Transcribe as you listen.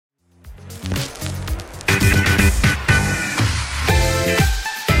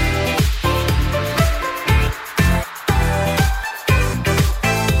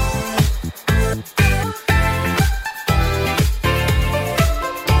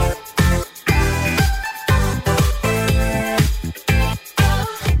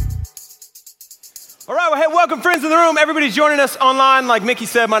welcome friends in the room. Everybody's joining us online. Like Mickey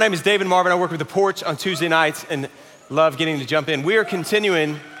said, my name is David Marvin. I work with The Porch on Tuesday nights and love getting to jump in. We are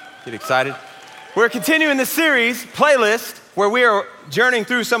continuing, get excited. We're continuing this series, Playlist, where we are journeying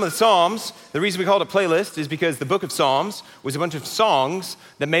through some of the Psalms. The reason we called it Playlist is because the book of Psalms was a bunch of songs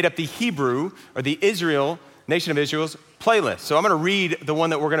that made up the Hebrew, or the nation of Israel's playlist. So I'm going to read the one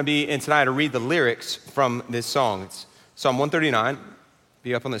that we're going to be in tonight, or read the lyrics from this song. It's Psalm 139.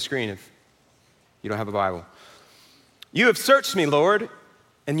 Be up on the screen if you don't have a Bible. You have searched me, Lord,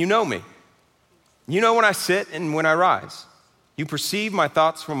 and you know me. You know when I sit and when I rise. You perceive my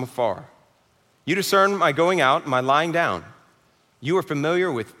thoughts from afar. You discern my going out and my lying down. You are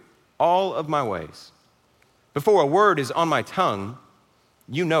familiar with all of my ways. Before a word is on my tongue,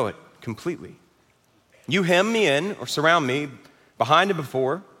 you know it completely. You hem me in or surround me behind and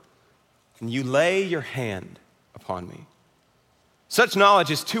before, and you lay your hand upon me. Such knowledge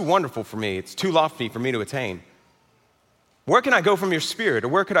is too wonderful for me. It's too lofty for me to attain. Where can I go from your spirit, or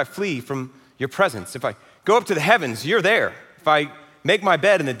where could I flee from your presence? If I go up to the heavens, you're there. If I make my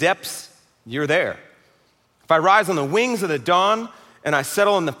bed in the depths, you're there. If I rise on the wings of the dawn and I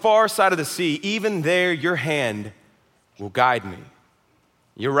settle on the far side of the sea, even there your hand will guide me.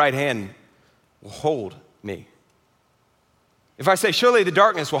 Your right hand will hold me. If I say, surely the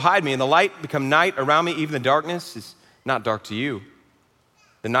darkness will hide me and the light become night around me, even the darkness is not dark to you.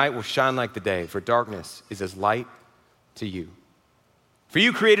 The night will shine like the day, for darkness is as light to you. For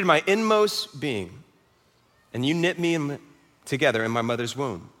you created my inmost being, and you knit me together in my mother's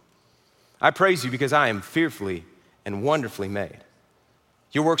womb. I praise you because I am fearfully and wonderfully made.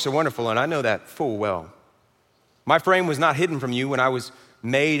 Your works are wonderful, and I know that full well. My frame was not hidden from you when I was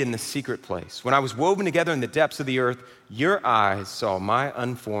made in the secret place. When I was woven together in the depths of the earth, your eyes saw my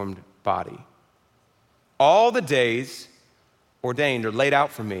unformed body. All the days ordained or laid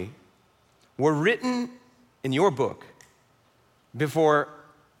out for me were written in your book before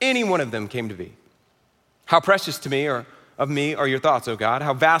any one of them came to be. How precious to me or of me are your thoughts, O God.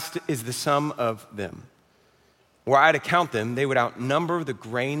 How vast is the sum of them. Were I to count them, they would outnumber the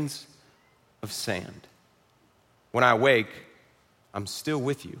grains of sand. When I awake, I'm still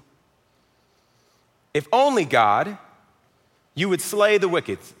with you. If only, God, you would slay the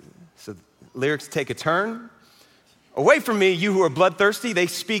wicked. So lyrics take a turn. Away from me, you who are bloodthirsty. They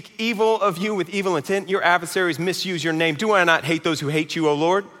speak evil of you with evil intent. Your adversaries misuse your name. Do I not hate those who hate you, O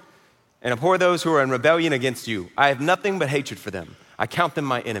Lord, and abhor those who are in rebellion against you? I have nothing but hatred for them. I count them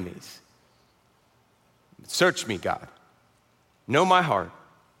my enemies. Search me, God. Know my heart.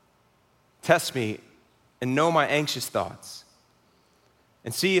 Test me and know my anxious thoughts.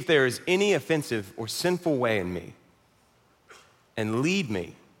 And see if there is any offensive or sinful way in me. And lead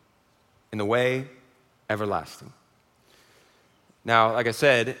me in the way everlasting. Now, like I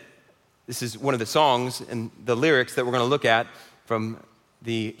said, this is one of the songs and the lyrics that we're going to look at from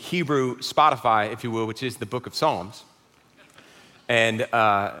the Hebrew Spotify, if you will, which is the book of Psalms. And if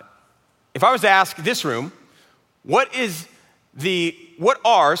I was to ask this room, what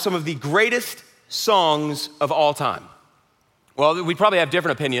are some of the greatest songs of all time? Well, we'd probably have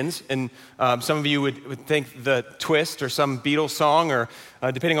different opinions, and some of you would think the Twist or some Beatles song, or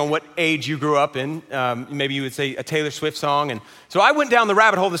depending on what age you grew up in, maybe you would say a Taylor Swift song. And so I went down the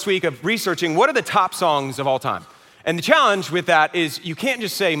rabbit hole this week of researching what are the top songs of all time. And the challenge with that is you can't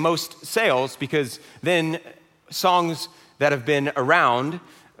just say most sales, because then songs that have been around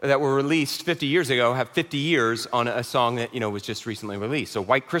that were released 50 years ago have 50 years on a song that, was just recently released. So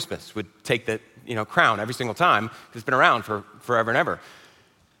White Christmas would take the, crown every single time, because it's been around for forever and ever.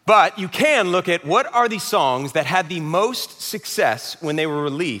 But you can look at what are the songs that had the most success when they were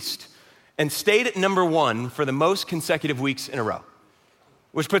released and stayed at number one for the most consecutive weeks in a row,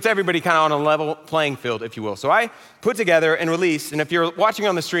 which puts everybody kind of on a level playing field, if you will. So I put together and released, and if you're watching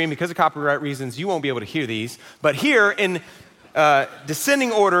on the stream, because of copyright reasons, you won't be able to hear these, but here in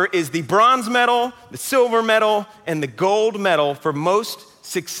descending order is the bronze medal, the silver medal, and the gold medal for most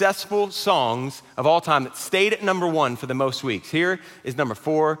successful songs of all time that stayed at number one for the most weeks. Here is number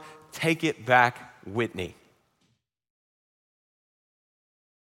 4, Take It Back, Whitney.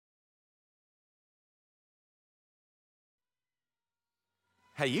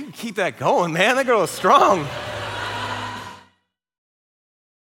 Hey, you can keep that going, man. That girl is strong.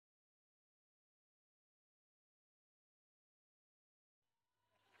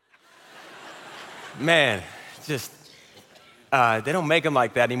 Man, just they don't make them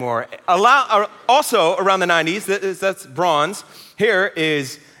like that anymore. Also, around the 90s, that's bronze. Here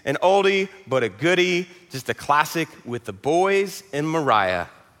is an oldie but a goodie, just a classic with the Boys and Mariah.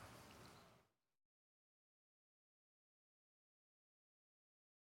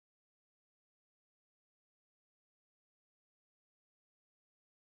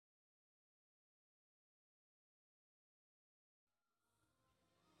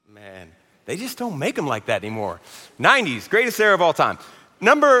 They just don't make them like that anymore. 90s, greatest era of all time.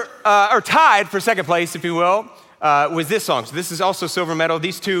 Or tied for second place, if you will, was this song. So this is also silver medal.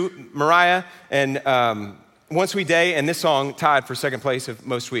 These two, Mariah and One Sweet Day, and this song tied for second place of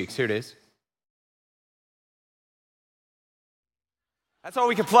most weeks. Here it is. That's all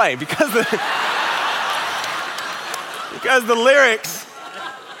we can play because because the lyrics,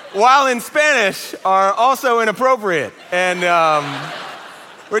 while in Spanish, are also inappropriate. And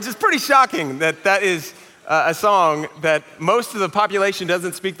which is pretty shocking that is a song that most of the population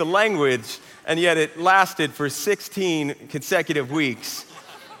doesn't speak the language, and yet it lasted for 16 consecutive weeks.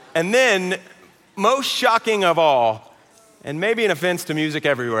 And then, most shocking of all, and maybe an offense to music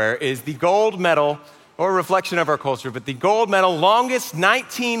everywhere, is the gold medal, or a reflection of our culture, but the gold medal, longest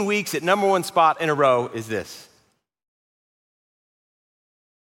 19 weeks at number one spot in a row is this.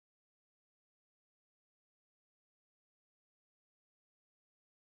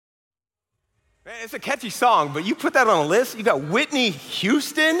 Man, it's a catchy song, but you put that on a list, you got Whitney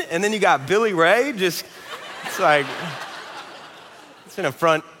Houston, and then you got Billy Ray, it's like, it's an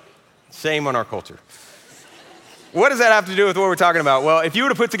affront, shame on our culture. What does that have to do with what we're talking about? Well, if you were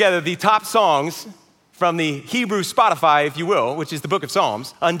to put together the top songs from the Hebrew Spotify, if you will, which is the book of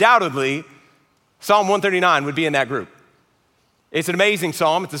Psalms, undoubtedly, Psalm 139 would be in that group. It's an amazing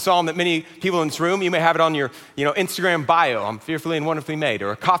psalm. It's a psalm that many people in this room, you may have it on your Instagram bio, I'm fearfully and wonderfully made,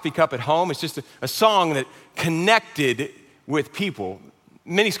 or a coffee cup at home. It's just a song that connected with people.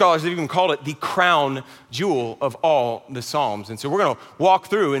 Many scholars have even called it the crown jewel of all the psalms. And so we're going to walk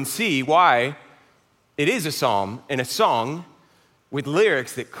through and see why it is a psalm and a song with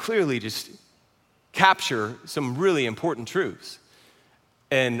lyrics that clearly just capture some really important truths,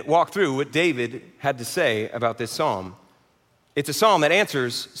 and walk through what David had to say about this psalm. It's a psalm that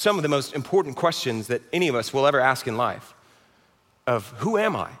answers some of the most important questions that any of us will ever ask in life of who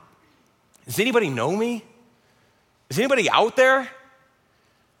am I? Does anybody know me? Is anybody out there?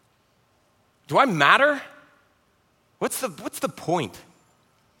 Do I matter? What's the point?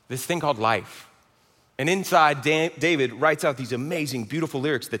 This thing called life. And inside, David writes out these amazing, beautiful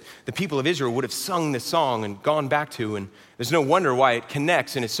lyrics that the people of Israel would have sung this song and gone back to. And there's no wonder why it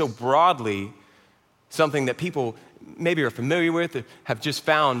connects and is so broadly something that people maybe are familiar with, have just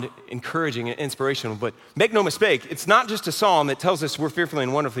found encouraging and inspirational. But make no mistake, it's not just a psalm that tells us we're fearfully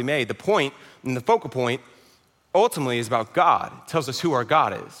and wonderfully made. The point and the focal point ultimately is about God. It tells us who our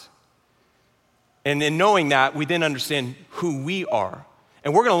God is. And in knowing that, we then understand who we are.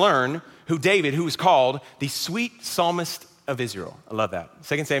 And we're going to learn who David, who is called the sweet psalmist of Israel. I love that.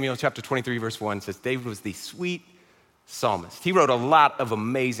 2 Samuel chapter 23, verse 1 says, David was the sweet psalmist. He wrote a lot of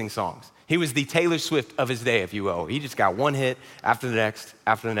amazing songs. He was the Taylor Swift of his day, if you will. He just got one hit after the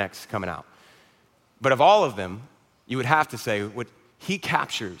next coming out. But of all of them, you would have to say what he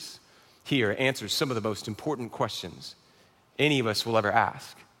captures here answers some of the most important questions any of us will ever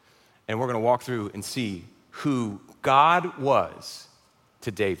ask. And we're going to walk through and see who God was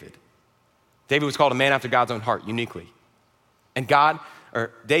to David. David was called a man after God's own heart, uniquely. And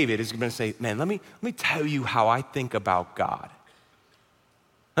David is going to say, man, let me tell you how I think about God.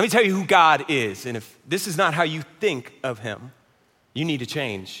 Let me tell you who God is. And if this is not how you think of him, you need to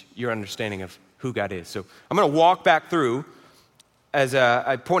change your understanding of who God is. So I'm going to walk back through, as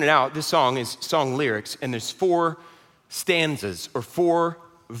I pointed out, this song is song lyrics, and there's 4 stanzas or 4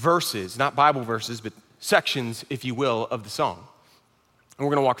 verses, not Bible verses, but sections, if you will, of the song. And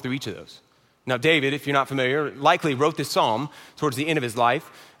we're going to walk through each of those. Now, David, if you're not familiar, likely wrote this psalm towards the end of his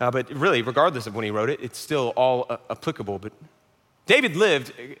life, but really, regardless of when he wrote it, it's still all applicable. But David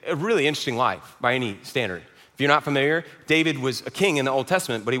lived a really interesting life by any standard. If you're not familiar, David was a king in the Old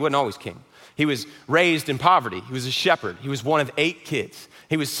Testament, but he wasn't always king. He was raised in poverty. He was a shepherd. He was one of 8 kids.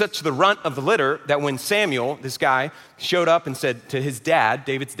 He was such the runt of the litter that when Samuel, this guy, showed up and said to his dad,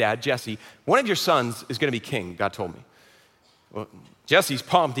 David's dad, Jesse, one of your sons is going to be king, God told me. Well, Jesse's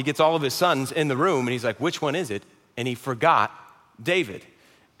pumped. He gets all of his sons in the room, and he's like, which one is it? And he forgot David.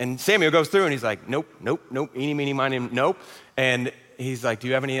 And Samuel goes through, and he's like, nope, eeny, meeny, miny, nope. And he's like, do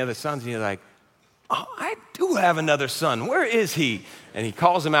you have any other sons? And he's like, oh, I do have another son. Where is he? And he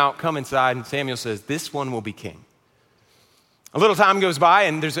calls him out, come inside, and Samuel says, this one will be king. A little time goes by,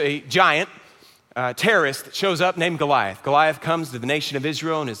 and there's a giant terrorist that shows up named Goliath. Goliath comes to the nation of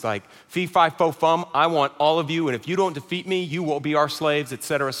Israel and is like, fee, fi, fo, fum, I want all of you, and if you don't defeat me, you will be our slaves,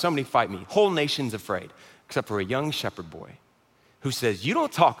 etc. Somebody fight me. Whole nation's afraid, except for a young shepherd boy who says, you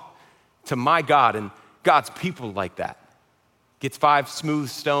don't talk to my God and God's people like that. Gets 5 smooth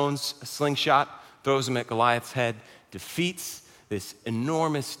stones, a slingshot, throws them at Goliath's head, defeats this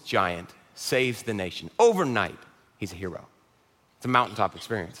enormous giant, saves the nation. Overnight, he's a hero. It's a mountaintop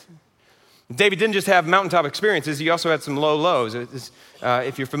experience. David didn't just have mountaintop experiences, he also had some low lows.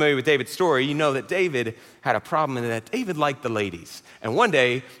 If you're familiar with David's story, you know that David had a problem in that David liked the ladies. And one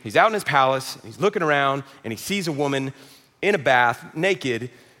day, he's out in his palace, he's looking around, and he sees a woman in a bath, naked,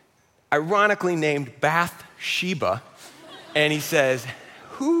 ironically named Bathsheba, and he says,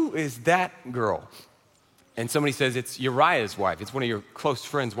 "Who is that girl?" And somebody says, "It's Uriah's wife. It's one of your close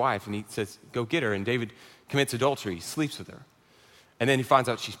friend's wife." And he says, "Go get her." And David commits adultery, sleeps with her. And then he finds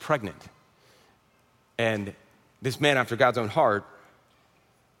out she's pregnant. And this man after God's own heart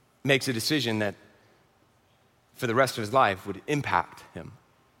makes a decision that for the rest of his life would impact him.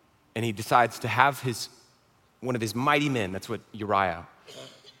 And he decides to have one of his mighty men, that's what Uriah,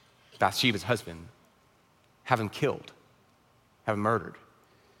 Bathsheba's husband, have him killed, have him murdered.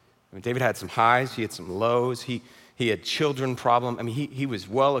 I mean, David had some highs, he had some lows, he had children problem. I mean, he was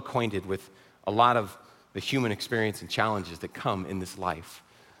well acquainted with a lot of the human experience and challenges that come in this life.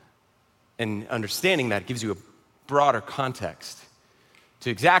 And understanding that gives you a broader context to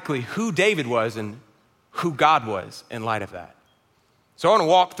exactly who David was and who God was in light of that. So I want to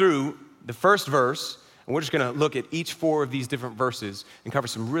walk through the first verse, and we're just going to look at each 4 of these different verses and cover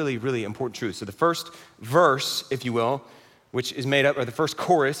some really, really important truths. So the first verse, if you will, which is made up, or the first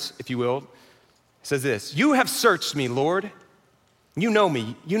chorus, if you will, says this: "You have searched me, Lord. You know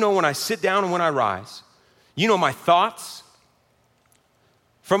me. You know when I sit down and when I rise. You know my thoughts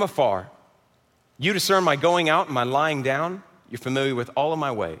from afar. You discern my going out and my lying down. You're familiar with all of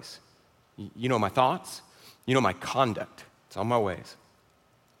my ways. You know my thoughts. You know my conduct. It's all my ways.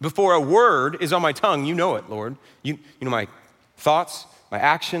 Before a word is on my tongue, you know it, Lord. You know my thoughts, my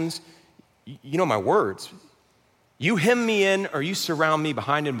actions. You know my words. You hem me in or you surround me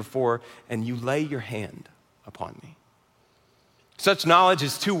behind and before, and you lay your hand upon me. Such knowledge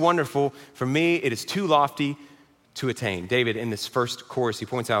is too wonderful for me. It is too lofty to attain." David, in this first chorus, he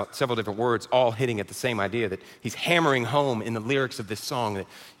points out several different words, all hitting at the same idea, that he's hammering home in the lyrics of this song that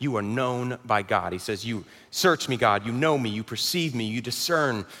you are known by God. He says, "You search me, God. You know me. You perceive me. You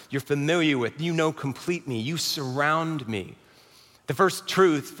discern. You're familiar with. You know complete me. You surround me." The first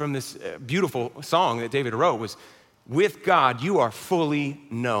truth from this beautiful song that David wrote was, with God, you are fully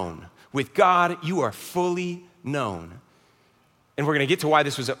known. With God, you are fully known. And we're going to get to why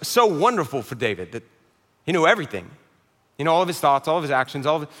this was so wonderful for David, that he knew everything. He knew all of his thoughts, all of his actions,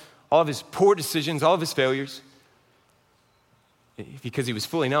 all of his poor decisions, all of his failures, because he was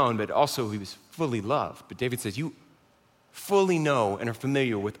fully known, but also he was fully loved. But David says, you fully know and are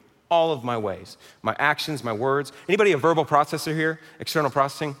familiar with all of my ways, my actions, my words. Anybody a verbal processor here? External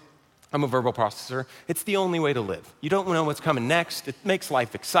processing? I'm a verbal processor. It's the only way to live. You don't know what's coming next. It makes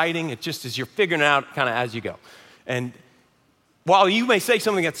life exciting. It just is, you're figuring it out kind of as you go. And while you may say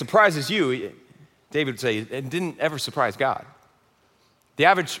something that surprises you, David would say, it didn't ever surprise God. The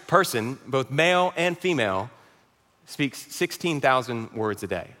average person, both male and female, speaks 16,000 words a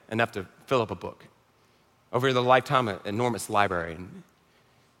day, enough to fill up a book. Over the lifetime, an enormous library. And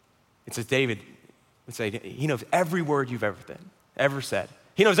it says David would say, he knows every word you've ever said.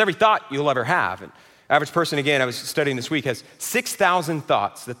 He knows every thought you'll ever have. And average person, again, I was studying this week, has 6,000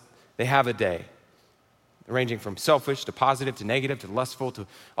 thoughts that they have a day, ranging from selfish to positive to negative to lustful to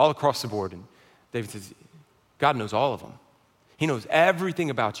all across the board. And David says, God knows all of them. He knows everything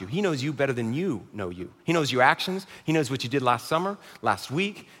about you. He knows you better than you know you. He knows your actions. He knows what you did last summer, last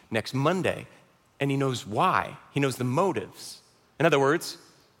week, next Monday. And he knows why. He knows the motives. In other words,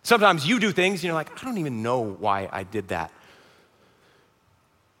 sometimes you do things and you're like, I don't even know why I did that.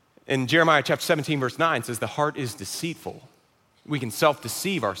 In Jeremiah chapter 17, verse 9 says, the heart is deceitful. We can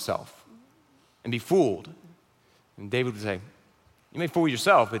self-deceive ourselves and be fooled. And David would say, you may fool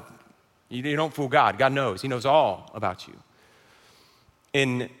yourself, but you don't fool God. God knows. He knows all about you.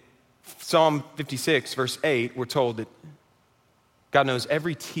 In Psalm 56, verse 8, we're told that God knows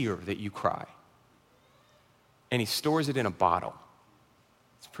every tear that you cry, and he stores it in a bottle.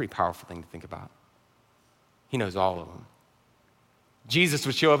 It's a pretty powerful thing to think about. He knows all of them. Jesus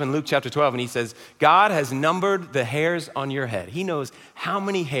would show up in Luke chapter 12, and he says, God has numbered the hairs on your head. He knows how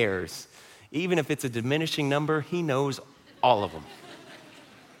many hairs. Even if it's a diminishing number, he knows all of them.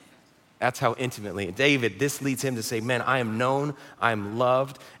 That's how intimately. And David, this leads him to say, man, I am known, I am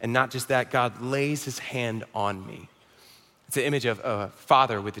loved, and not just that, God lays his hand on me. It's an image of a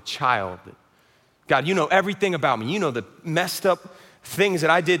father with a child. God, you know everything about me. You know the messed up things that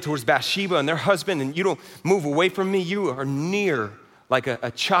I did towards Bathsheba and their husband, and you don't move away from me. You are near like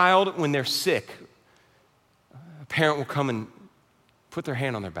a child when they're sick. A parent will come and put their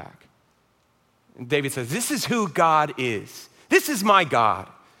hand on their back. And David says, this is who God is. This is my God.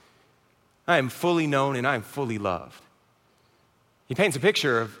 I am fully known and I am fully loved. He paints a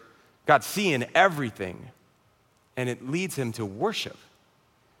picture of God's seeing everything, and it leads him to worship.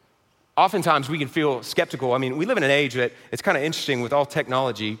 Oftentimes we can feel skeptical. I mean, we live in an age that it's kind of interesting with all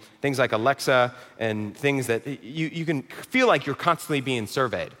technology, things like Alexa and things that you can feel like you're constantly being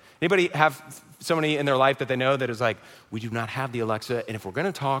surveyed. Anybody have somebody in their life that they know that is like, we do not have the Alexa, and if we're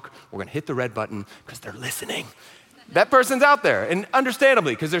gonna talk, we're gonna hit the red button because they're listening. That person's out there, and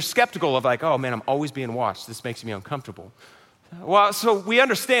understandably, because they're skeptical of like, oh man, I'm always being watched. This makes me uncomfortable. Well, so we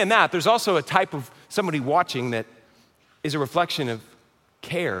understand that. There's also a type of somebody watching that is a reflection of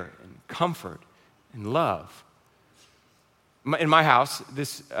care and comfort and love. In my house,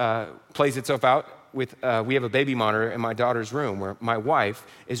 this plays itself out with, we have a baby monitor in my daughter's room where my wife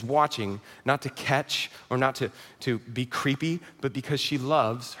is watching, not to catch or not to be creepy, but because she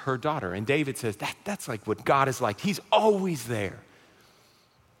loves her daughter. And David says, that's like what God is like. He's always there.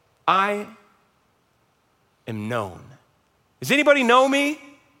 I am known. Does anybody know me?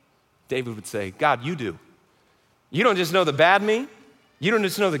 David would say, God, you do. You don't just know the bad me. You don't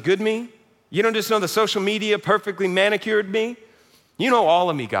just know the good me. You don't just know the social media perfectly manicured me. You know all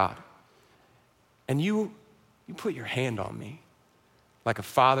of me, God. And you put your hand on me like a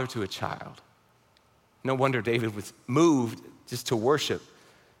father to a child. No wonder David was moved just to worship.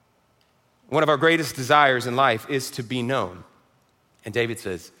 One of our greatest desires in life is to be known. And David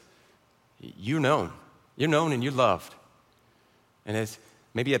says, you're known. You're known and you're loved. And as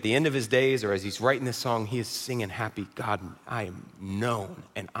maybe at the end of his days or as he's writing this song, he is singing happy, God, I am known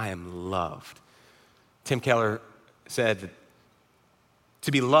and I am loved. Tim Keller said that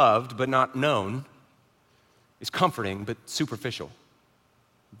to be loved but not known is comforting but superficial.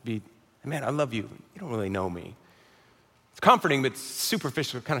 Man, I love you. You don't really know me. It's comforting but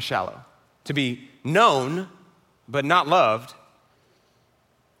superficial, kind of shallow. To be known but not loved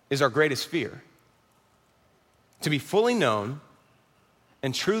is our greatest fear. To be fully known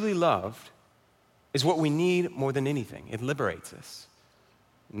and truly loved is what we need more than anything. It liberates us.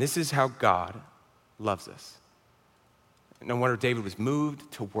 And this is how God loves us. No wonder David was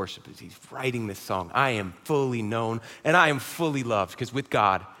moved to worship as he's writing this song. I am fully known and I am fully loved because with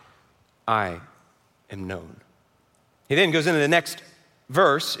God, I am known. He then goes into the next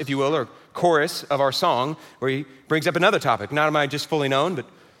verse, if you will, or chorus of our song, where he brings up another topic. Not am I just fully known, but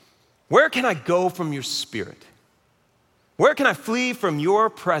where can I go from your spirit? Where can I flee from your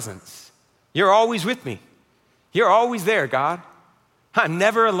presence? You're always with me. You're always there, God. I'm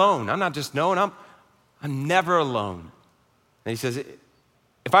never alone. I'm not just known, I'm never alone. And he says,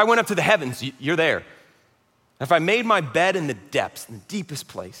 if I went up to the heavens, you're there. If I made my bed in the depths, in the deepest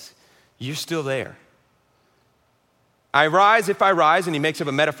place, you're still there. I rise if I rise, and he makes up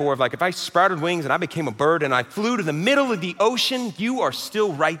a metaphor of like, if I sprouted wings and I became a bird and I flew to the middle of the ocean, you are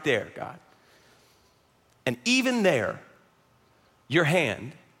still right there, God. And even there, your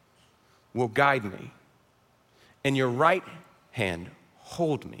hand will guide me, and your right hand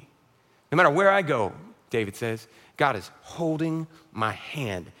hold me. No matter where I go, David says, God is holding my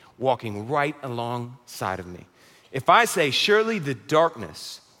hand, walking right alongside of me. If I say, surely the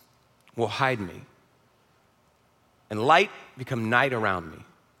darkness will hide me, and light become night around me,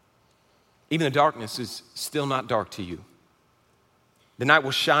 even the darkness is still not dark to you. The night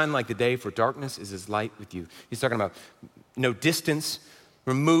will shine like the day, for darkness is as light with you. He's talking about no distance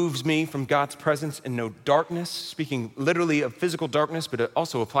removes me from God's presence, and no darkness, speaking literally of physical darkness, but it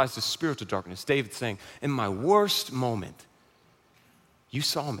also applies to spiritual darkness. David's saying, in my worst moment, you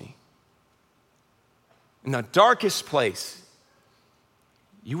saw me. In the darkest place,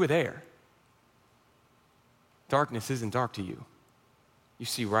 you were there. Darkness isn't dark to you. You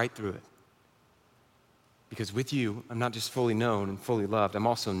see right through it. Because with you, I'm not just fully known and fully loved, I'm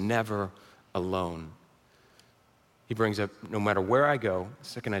also never alone. He brings up, no matter where I go,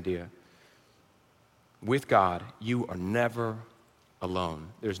 second idea, with God, you are never alone.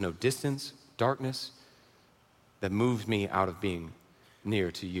 There's no distance, darkness that moves me out of being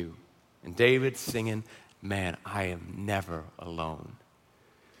near to you. And David's singing, man, I am never alone.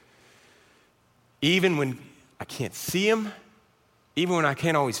 Even when I can't see him, even when I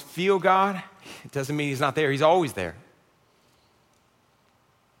can't always feel God, it doesn't mean he's not there. He's always there.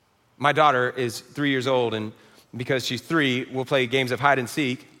 My daughter is 3 years old, and because she's 3, we'll play games of hide and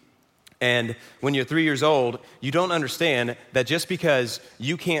seek. And when you're 3 years old, you don't understand that just because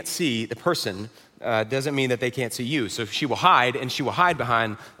you can't see the person doesn't mean that they can't see you. So she will hide, and she will hide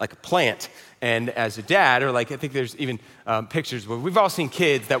behind like a plant. And as a dad, or like I think there's even pictures where we've all seen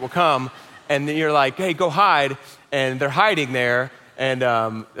kids that will come, and you're like, hey, go hide. And they're hiding there, And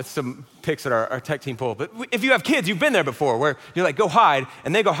that's some pics that our tech team pulled. But if you have kids, you've been there before, where you're like, go hide,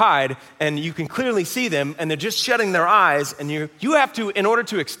 and they go hide, and you can clearly see them, and they're just shutting their eyes, and you have to, in order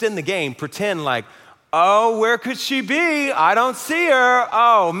to extend the game, pretend like, oh, where could she be? I don't see her.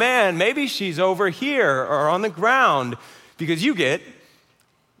 Oh, man, maybe she's over here or on the ground. Because you get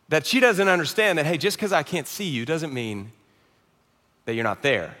that she doesn't understand that, hey, just because I can't see you doesn't mean that you're not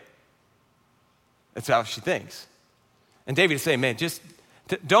there. That's how she thinks. And David is saying, man, just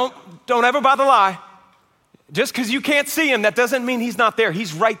don't ever bother lie. Just because you can't see him, that doesn't mean he's not there.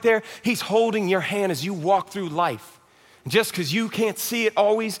 He's right there. He's holding your hand as you walk through life. Just because you can't see it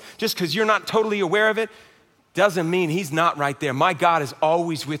always, just because you're not totally aware of it, doesn't mean he's not right there. My God is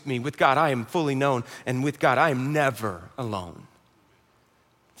always with me. With God, I am fully known. And with God, I am never alone.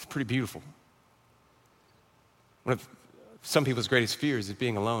 It's pretty beautiful. One of some people's greatest fears is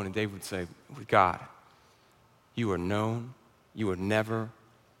being alone. And David would say, with God, you are known. You are never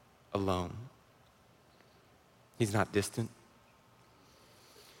alone. He's not distant.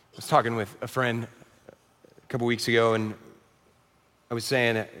 I was talking with a friend a couple weeks ago, and I was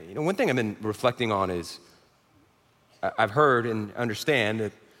saying, one thing I've been reflecting on is I've heard and understand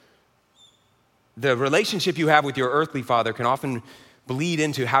that the relationship you have with your earthly father can often bleed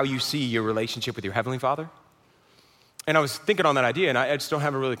into how you see your relationship with your heavenly Father. And I was thinking on that idea, and I just don't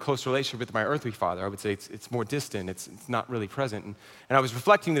have a really close relationship with my earthly father. I would say it's more distant. It's not really present. And I was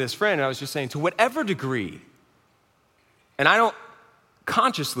reflecting to this friend, and I was just saying, to whatever degree, and I don't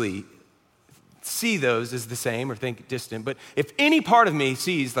consciously see those as the same or think distant, but if any part of me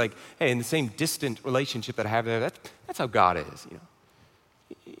sees like, hey, in the same distant relationship that I have there, that's how God is,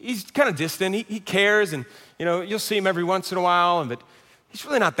 He's kind of distant. He cares, and, you'll see him every once in a while, but he's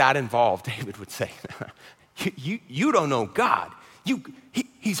really not that involved, David would say. You don't know God.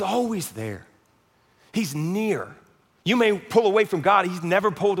 He's always there. He's near. You may pull away from God. He's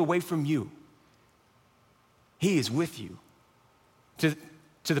never pulled away from you. He is with you.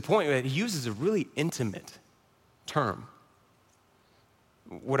 To the point that he uses a really intimate term.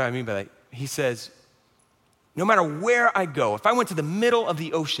 What do I mean by that? He says, no matter where I go, if I went to the middle of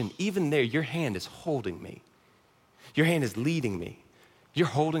the ocean, even there, your hand is holding me. Your hand is leading me. You're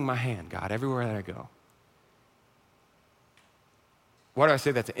holding my hand, God, everywhere that I go. Why do I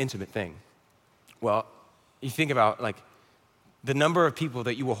say that's an intimate thing? Well, you think about like the number of people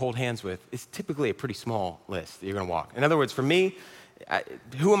that you will hold hands with is typically a pretty small list that you're gonna walk. In other words, for me,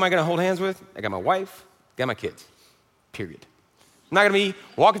 who am I gonna hold hands with? I got my wife, got my kids, period. I'm not gonna be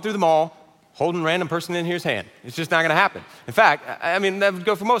walking through the mall, holding a random person in here's hand. It's just not gonna happen. In fact, I mean, that would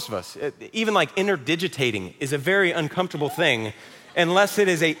go for most of us. Even like interdigitating is a very uncomfortable thing unless it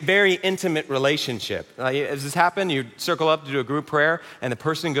is a very intimate relationship. Has this happened? You circle up to do a group prayer and the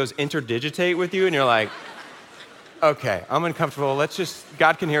person goes interdigitate with you and you're like, okay, I'm uncomfortable.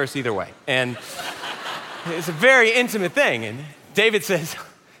 God can hear us either way. And it's a very intimate thing. And David says,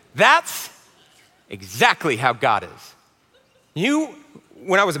 that's exactly how God is.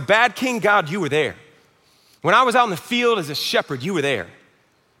 When I was a bad king, God, you were there. When I was out in the field as a shepherd, you were there.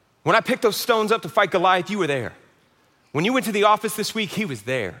 When I picked those stones up to fight Goliath, you were there. When you went to the office this week, he was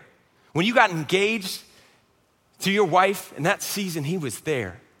there. When you got engaged to your wife in that season, he was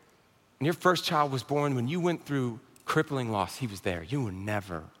there. When your first child was born, when you went through crippling loss, he was there. You were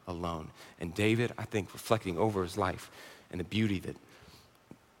never alone. And David, I think, reflecting over his life and the beauty that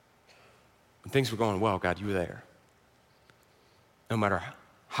when things were going well, God, you were there. No matter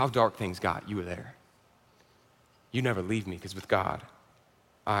how dark things got, you were there. You never leave me, because with God,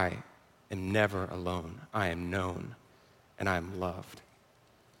 I am never alone. I am known, and I am loved.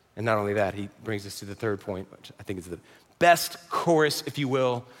 And not only that, he brings us to the third point, which I think is the best chorus, if you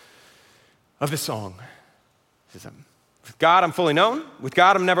will, of the song. He says, with God, I'm fully known. With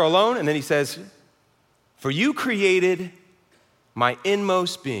God, I'm never alone. And then he says, for you created my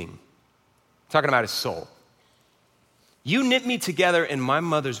inmost being. Talking about his soul. You knit me together in my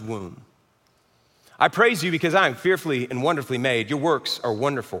mother's womb. I praise you because I am fearfully and wonderfully made. Your works are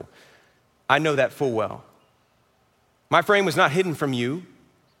wonderful. I know that full well. My frame was not hidden from you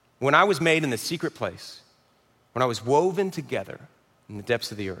when I was made in the secret place, when I was woven together in the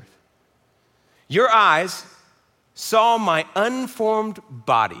depths of the earth. Your eyes saw my unformed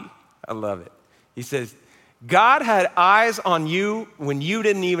body. I love it. He says, God had eyes on you when you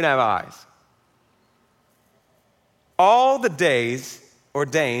didn't even have eyes. All the days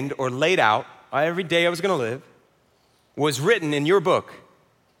ordained or laid out, every day I was going to live, was written in your book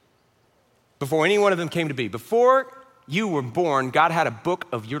before any one of them came to be. Before you were born, God had a book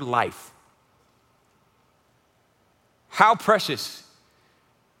of your life. How precious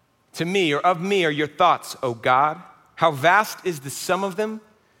to me or of me are your thoughts, O God. How vast is the sum of them?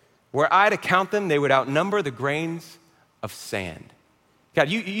 Were I to count them, they would outnumber the grains of sand. God,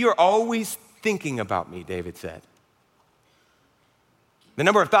 you're always thinking about me, David said. The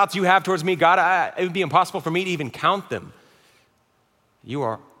number of thoughts you have towards me, God, it would be impossible for me to even count them. You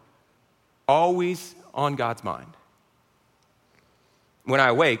are always on God's mind. When I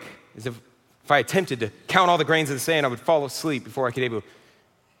awake, as if I attempted to count all the grains of the sand, I would fall asleep before I could be able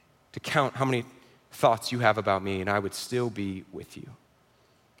to count how many thoughts you have about me, and I would still be with you.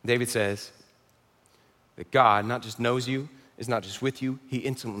 David says that God not just knows you, is not just with you, he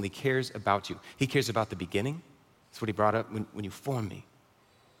intimately cares about you. He cares about the beginning. That's what he brought up when you formed me.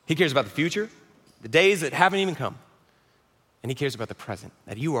 He cares about the future, the days that haven't even come. And he cares about the present,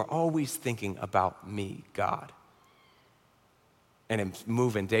 that you are always thinking about me, God. And it's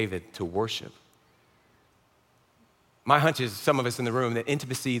moving David to worship. My hunch is some of us in the room, that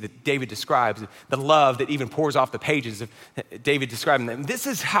intimacy that David describes, the love that even pours off the pages of David describing them, this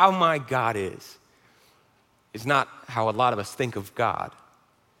is how my God is. It's not how a lot of us think of God.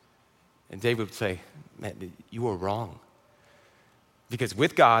 And David would say, man, you are wrong. Because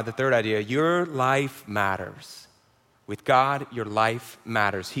with God, the third idea, your life matters. With God, your life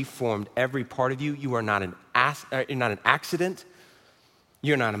matters. He formed every part of you. You are not an accident.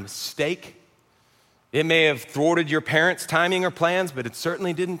 You're not a mistake. It may have thwarted your parents' timing or plans, but it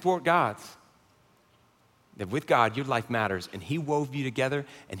certainly didn't thwart God's. That with God, your life matters, and he wove you together,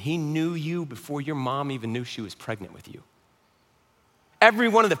 and he knew you before your mom even knew she was pregnant with you. Every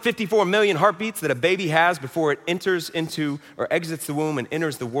one of the 54 million heartbeats that a baby has before it enters into or exits the womb and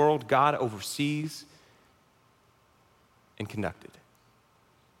enters the world, God oversees and conducted.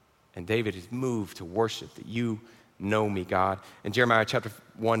 And David is moved to worship that you know me, God. In Jeremiah chapter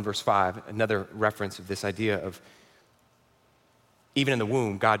 1, verse 5, another reference of this idea of even in the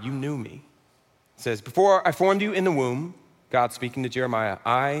womb, God, you knew me. It says, before I formed you in the womb, God speaking to Jeremiah,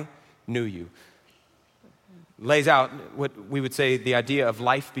 I knew you. Lays out what we would say the idea of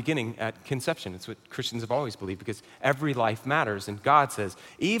life beginning at conception. It's what Christians have always believed, because every life matters. And God says,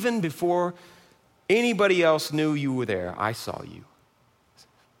 even before anybody else knew you were there, I saw you.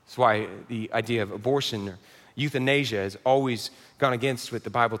 That's why the idea of abortion or euthanasia has always gone against what the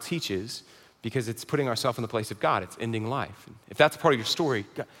Bible teaches, because it's putting ourselves in the place of God. It's ending life. And if that's part of your story,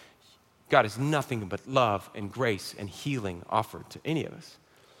 God is nothing but love and grace and healing offered to any of us.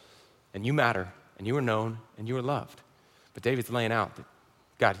 And you matter. And you are known, and you are loved. But David's laying out that,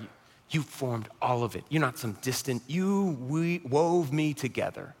 God, you formed all of it. You're not some distant, we wove me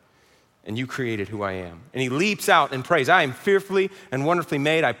together, and you created who I am. And he leaps out and prays, I am fearfully and wonderfully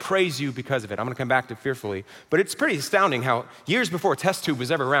made. I praise you because of it. I'm going to come back to fearfully. But it's pretty astounding how years before a test tube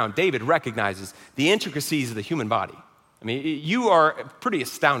was ever around, David recognizes the intricacies of the human body. I mean, you are pretty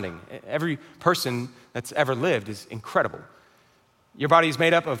astounding. Every person that's ever lived is incredible. Your body is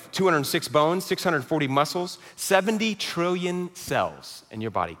made up of 206 bones, 640 muscles, 70 trillion cells in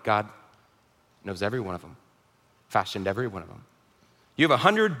your body. God knows every one of them, fashioned every one of them. You have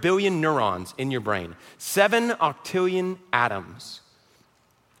 100 billion neurons in your brain, 7 octillion atoms.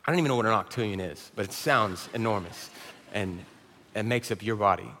 I don't even know what an octillion is, but it sounds enormous, and it makes up your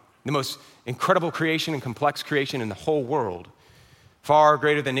body. The most incredible creation and complex creation in the whole world, far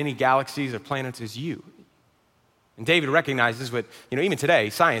greater than any galaxies or planets, is you. And David recognizes what, even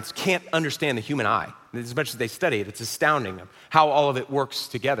today, science can't understand the human eye. As much as they study it, it's astounding how all of it works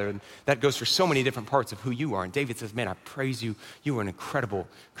together. And that goes for so many different parts of who you are. And David says, man, I praise you. You are an incredible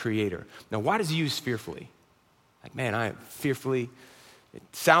creator. Now, why does he use fearfully? Like, man, I am fearfully. It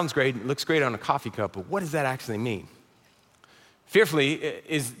sounds great. It looks great on a coffee cup. But what does that actually mean? Fearfully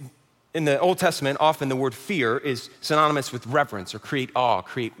is, in the Old Testament, often the word fear is synonymous with reverence or create awe,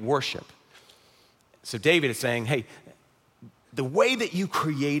 create worship. So David is saying, hey, the way that you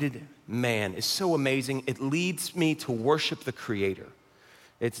created man is so amazing, it leads me to worship the Creator.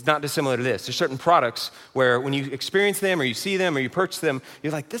 It's not dissimilar to this. There's certain products where when you experience them or you see them or you purchase them,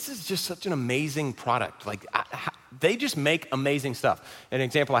 you're like, this is just such an amazing product. Like, they just make amazing stuff. An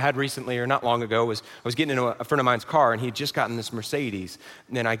example I had recently or not long ago was I was getting into a friend of mine's car, and he had just gotten this Mercedes.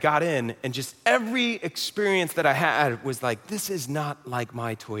 And then I got in, and just every experience that I had was like, this is not like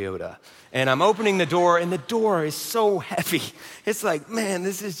my Toyota. And I'm opening the door, and the door is so heavy. It's like, man,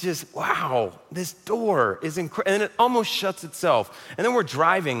 this is just, wow, this door is incredible. And it almost shuts itself. And then we're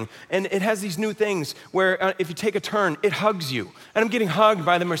driving, and it has these new things where if you take a turn, it hugs you. And I'm getting hugged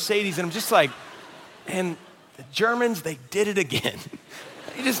by the Mercedes, and I'm just like, and the Germans, they did it again.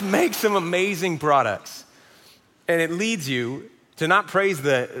 They just make some amazing products. And it leads you to not praise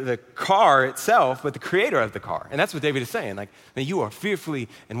the car itself, but the creator of the car. And that's what David is saying. Like, you are fearfully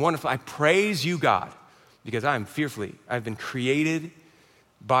and wonderful. I praise you, God. because I've been created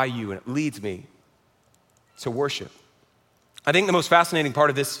by you, and it leads me to worship. I think the most fascinating part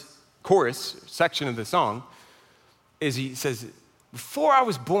of this chorus section of the song is he says, before I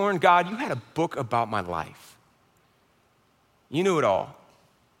was born, God, you had a book about my life. You knew it all.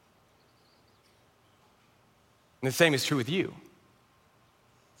 And the same is true with you.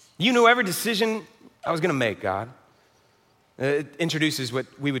 You knew every decision I was going to make, God. It introduces what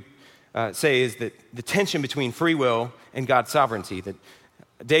we would say is that the tension between free will and God's sovereignty, that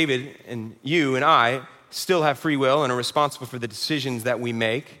David and you and I still have free will and are responsible for the decisions that we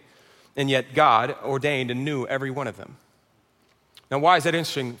make, and yet God ordained and knew every one of them. Now, why is that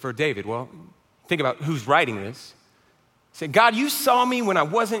interesting for David? Well, think about who's writing this. He said, God, you saw me when I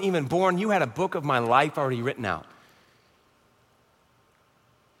wasn't even born. You had a book of my life already written out.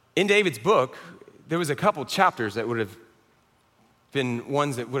 In David's book, there was a couple chapters that would have been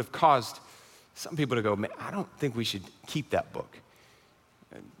ones that would have caused some people to go, man, I don't think we should keep that book.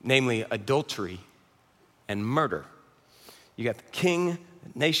 Namely, adultery and murder. You got the king,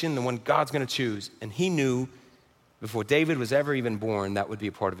 the nation, the one God's going to choose, and he knew before David was ever even born that would be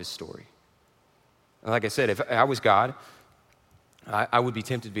a part of his story. And like I said, if I was God, I would be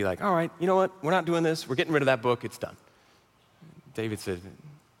tempted to be like, all right, you know what? We're not doing this. We're getting rid of that book. It's done. David said,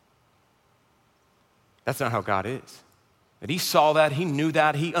 that's not how God is. That he saw that, he knew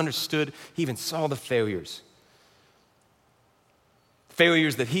that, he understood, he even saw the failures.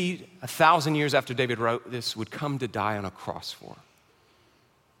 Failures that he, 1,000 years after David wrote this, would come to die on a cross for.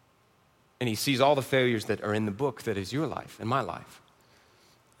 And he sees all the failures that are in the book that is your life and my life.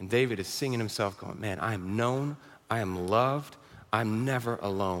 And David is singing himself going, man, I am known, I am loved, I'm never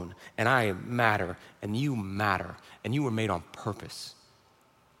alone, and I matter, and you were made on purpose.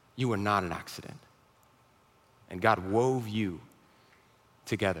 You were not an accident. And God wove you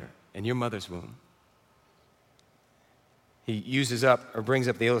together in your mother's womb. He brings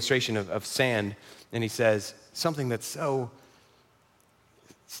up the illustration of sand, and he says something that's so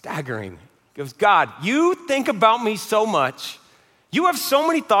staggering. He goes, God, you think about me so much. You have so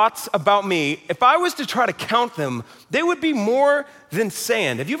many thoughts about me. If I was to try to count them, they would be more than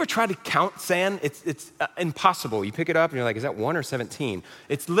sand. Have you ever tried to count sand? It's impossible. You pick it up and you're like, is that 1 or 17?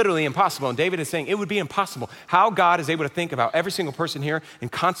 It's literally impossible. And David is saying it would be impossible. How God is able to think about every single person here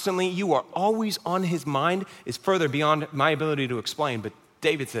and constantly you are always on his mind is further beyond my ability to explain. But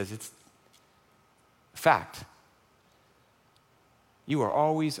David says it's a fact. You are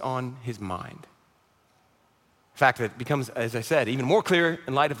always on his mind. Fact that becomes, as I said, even more clear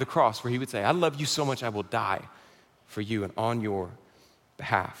in light of the cross, where he would say, I love you so much I will die for you and on your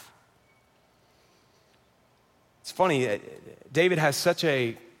behalf. It's funny, David has such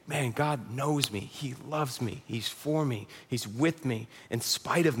a, man, God knows me, he loves me, he's for me, he's with me, in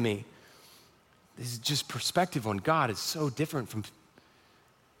spite of me. This is just perspective on God is so different from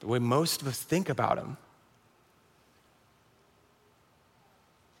the way most of us think about him.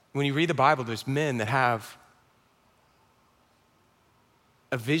 When you read the Bible, there's men that have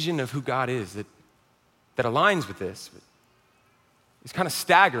a vision of who God is that aligns with this. It's kind of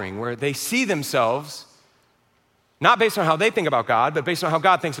staggering where they see themselves not based on how they think about God, but based on how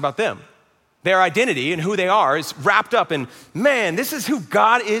God thinks about them. Their identity and who they are is wrapped up in, man, this is who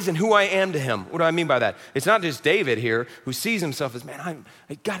God is and who I am to him. What do I mean by that? It's not just David here who sees himself as, man,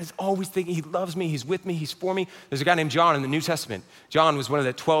 God is always thinking, he loves me, he's with me, he's for me. There's a guy named John in the New Testament. John was one of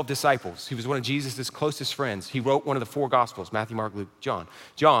the 12 disciples. He was one of Jesus' closest friends. He wrote one of the 4 Gospels, Matthew, Mark, Luke, John.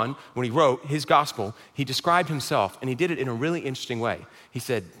 John, when he wrote his gospel, he described himself, and he did it in a really interesting way. He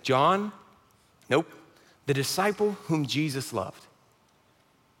said, John, the disciple whom Jesus loved.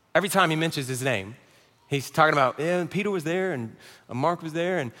 Every time he mentions his name, he's talking about, Peter was there, and Mark was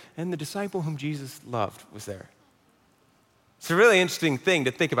there, and the disciple whom Jesus loved was there. It's a really interesting thing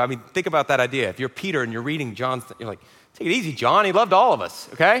to think about. I mean, think about that idea. If you're Peter and you're reading John's, you're like, take it easy, John. He loved all of us,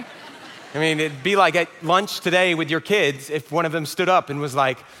 okay? I mean, it'd be like at lunch today with your kids if one of them stood up and was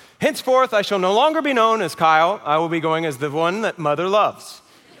like, henceforth I shall no longer be known as Kyle. I will be going as the one that mother loves.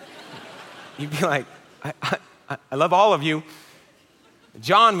 You'd be like, I love all of you.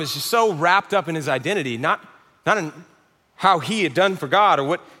 John was just so wrapped up in his identity, not in how he had done for God or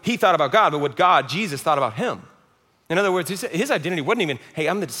what he thought about God, but what Jesus thought about him. In other words, his identity wasn't even, hey,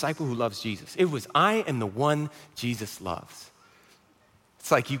 I'm the disciple who loves Jesus. It was, I am the one Jesus loves.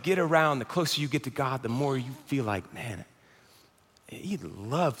 It's like you get around, the closer you get to God, the more you feel like, man, he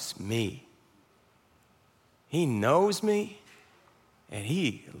loves me. He knows me, and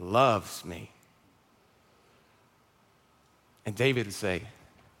he loves me. And David would say,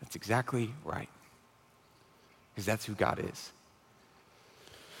 that's exactly right, because that's who God is.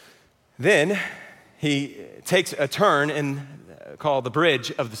 Then he takes a turn in called the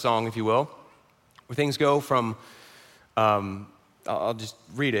bridge of the song, if you will, where things go from, I'll just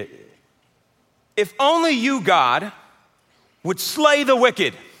read it. If only you, God, would slay the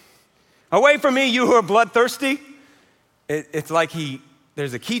wicked. Away from me, you who are bloodthirsty. It's like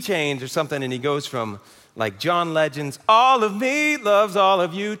there's a key change or something, and he goes from like John Legend's, all of me loves all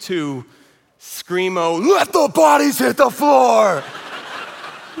of you, to screamo, let the bodies hit the floor.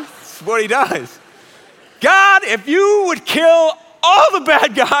 That's what he does. God, if you would kill all the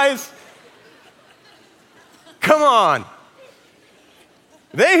bad guys, come on.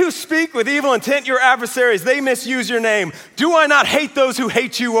 They who speak with evil intent, your adversaries, they misuse your name. Do I not hate those who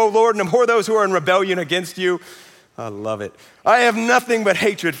hate you, O Lord, and abhor those who are in rebellion against you? I love it. I have nothing but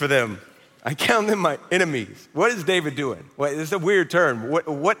hatred for them. I count them my enemies. What is David doing? Well, it's a weird term.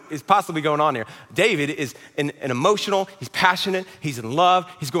 What is possibly going on here? David is an emotional, he's passionate, he's in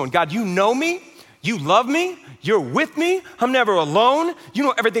love. He's going, God, you know me, you love me, you're with me, I'm never alone, you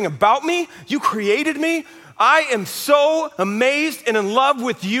know everything about me, you created me. I am so amazed and in love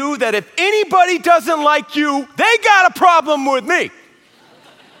with you that if anybody doesn't like you, they got a problem with me.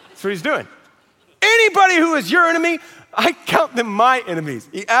 That's what he's doing. Anybody who is your enemy, I count them my enemies.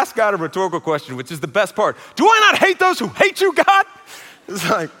 He asked God a rhetorical question, which is the best part. Do I not hate those who hate you, God? It's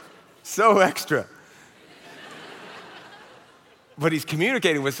like so extra. But he's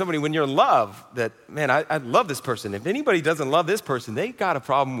communicating with somebody when you're in love that, man, I love this person. If anybody doesn't love this person, they got a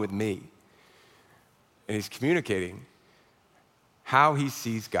problem with me. And he's communicating how he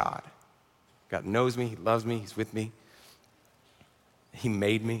sees God. God knows me, he loves me, he's with me. He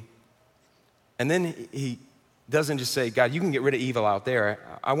made me. And then he doesn't just say, God, you can get rid of evil out there.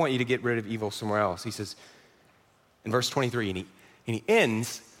 I want you to get rid of evil somewhere else. He says in verse 23, and he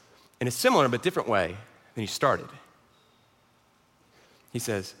ends in a similar but different way than he started. He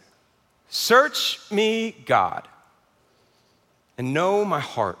says, search me, God, and know my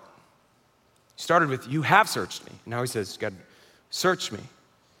heart. He started with, you have searched me. Now he says, God, search me.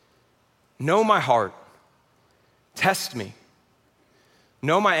 Know my heart. Test me.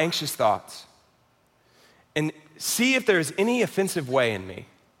 Know my anxious thoughts. And see if there's any offensive way in me.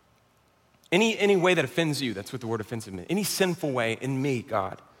 Any way that offends you. That's what the word offensive means. Any sinful way in me,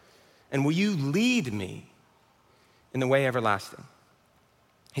 God. And will you lead me in the way everlasting?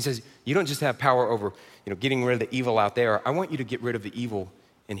 He says, you don't just have power over, getting rid of the evil out there. I want you to get rid of the evil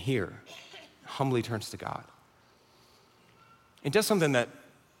in here. Humbly turns to God. It does something that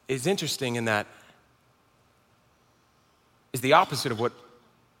is interesting in that is the opposite of what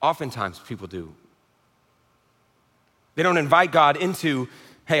oftentimes people do. They don't invite God into,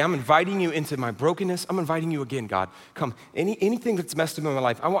 hey, I'm inviting you into my brokenness. I'm inviting you again, God. Come, anything that's messed up in my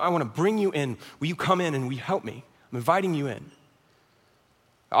life, I want to bring you in. Will you come in and will you help me? I'm inviting you in.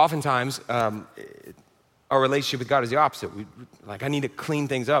 Oftentimes, our relationship with God is the opposite. I need to clean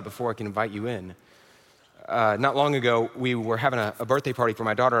things up before I can invite you in. Not long ago, we were having a birthday party for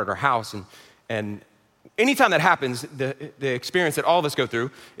my daughter at our house, and anytime that happens, the experience that all of us go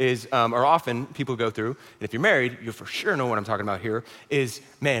through is, or often people go through, and if you're married, you for sure know what I'm talking about here, is,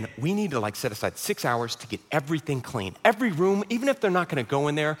 man, we need to set aside 6 hours to get everything clean. Every room, even if they're not gonna go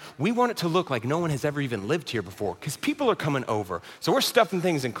in there, we want it to look like no one has ever even lived here before, because people are coming over. So we're stuffing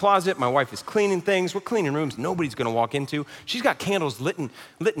things in closet, my wife is cleaning things, we're cleaning rooms nobody's gonna walk into. She's got candles lit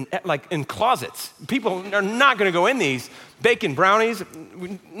in closets. People are not gonna go in these. Baking brownies,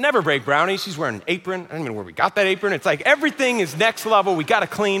 we never bake brownies. She's wearing an apron. I don't even know where we got that apron. It's like everything is next level. We gotta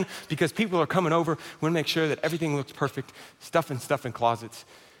clean because people are coming over. We wanna make sure that everything looks perfect, stuff in closets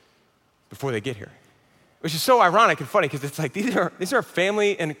before they get here. Which is so ironic and funny because it's like these are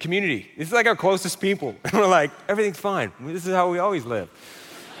family and community. This is like our closest people. And we're like, everything's fine. This is how we always live.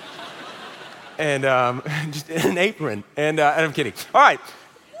 And just an apron. And I'm kidding. All right,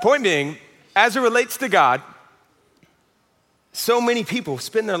 point being, as it relates to God, so many people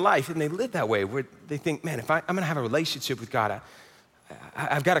spend their life and they live that way where they think, man, if I'm gonna have a relationship with God,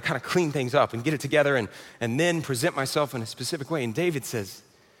 I've got to kind of clean things up and get it together and then present myself in a specific way. And David says,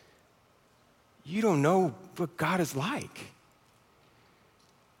 you don't know what God is like.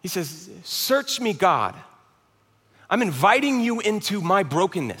 He says, search me, God. I'm inviting you into my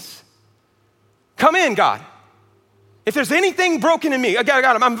brokenness. Come in, God. If there's anything broken in me,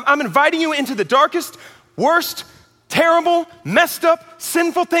 I'm inviting you into the darkest, worst, terrible, messed up,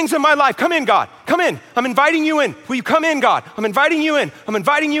 sinful things in my life. Come in, God. Come in. I'm inviting you in. Will you come in, God? I'm inviting you in. I'm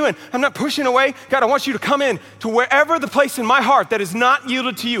inviting you in. I'm not pushing away. God, I want you to come in to wherever the place in my heart that is not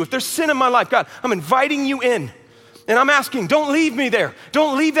yielded to you. If there's sin in my life, God, I'm inviting you in. And I'm asking, don't leave me there.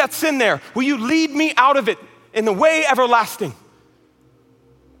 Don't leave that sin there. Will you lead me out of it in the way everlasting?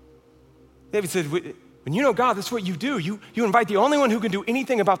 David said, when you know God, that's what you do. You invite the only one who can do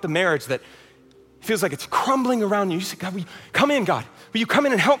anything about the marriage that feels like it's crumbling around you. You say, God, will you come in, God? Will you come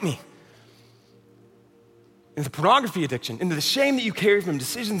in and help me? Into the pornography addiction, into the shame that you carry from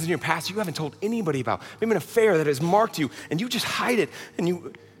decisions in your past you haven't told anybody about. Maybe an affair that has marked you and you just hide it and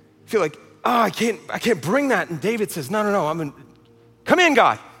you feel like, I can't bring that. And David says, no, come in,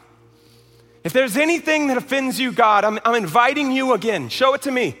 God. If there's anything that offends you, God, I'm inviting you again. Show it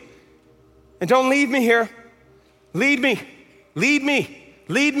to me. And don't leave me here. Lead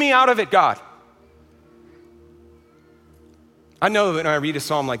me out of it, God. I know that when I read a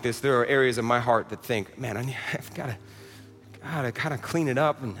psalm like this, there are areas of my heart that think, man, I've got to kind of clean it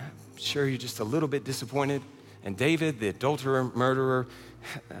up, and I'm sure you're just a little bit disappointed. And David, the adulterer, murderer,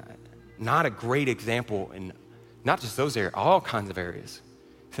 not a great example in not just those areas, all kinds of areas.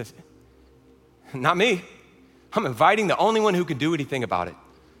 He says, not me. I'm inviting the only one who can do anything about it.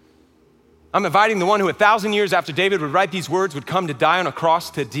 I'm inviting the one who 1,000 years after David would write these words would come to die on a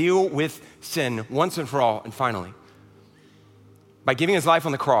cross to deal with sin once and for all and finally. By giving his life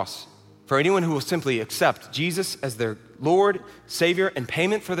on the cross for anyone who will simply accept Jesus as their Lord, Savior, and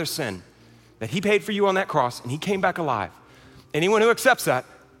payment for their sin, that he paid for you on that cross and he came back alive. Anyone who accepts that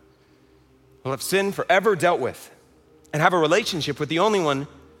will have sin forever dealt with and have a relationship with the only one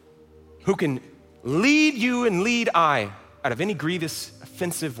who can lead you and lead I out of any grievous,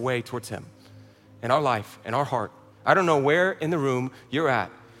 offensive way towards him in our life, in our heart. I don't know where in the room you're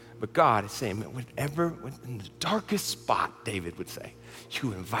at, but God is saying, whatever, in the darkest spot, David would say,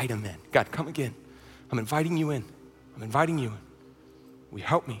 you invite him in. God, come again. I'm inviting you in. I'm inviting you in. Will you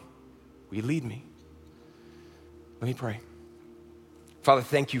help me? Will you lead me? Let me pray. Father,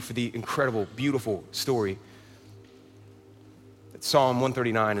 thank you for the incredible, beautiful story. That Psalm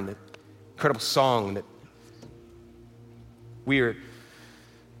 139 and the incredible song that we are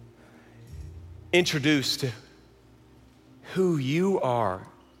introduced to who you are.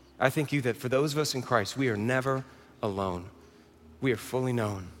 I thank you that for those of us in Christ, we are never alone. We are fully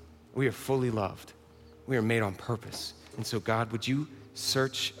known. We are fully loved. We are made on purpose. And so, God, would you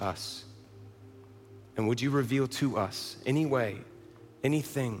search us? And would you reveal to us any way,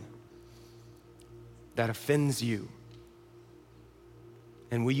 anything that offends you?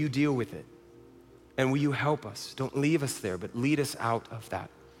 And will you deal with it? And will you help us? Don't leave us there, but lead us out of that.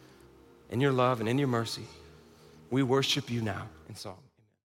 In your love and in your mercy, we worship you now in song.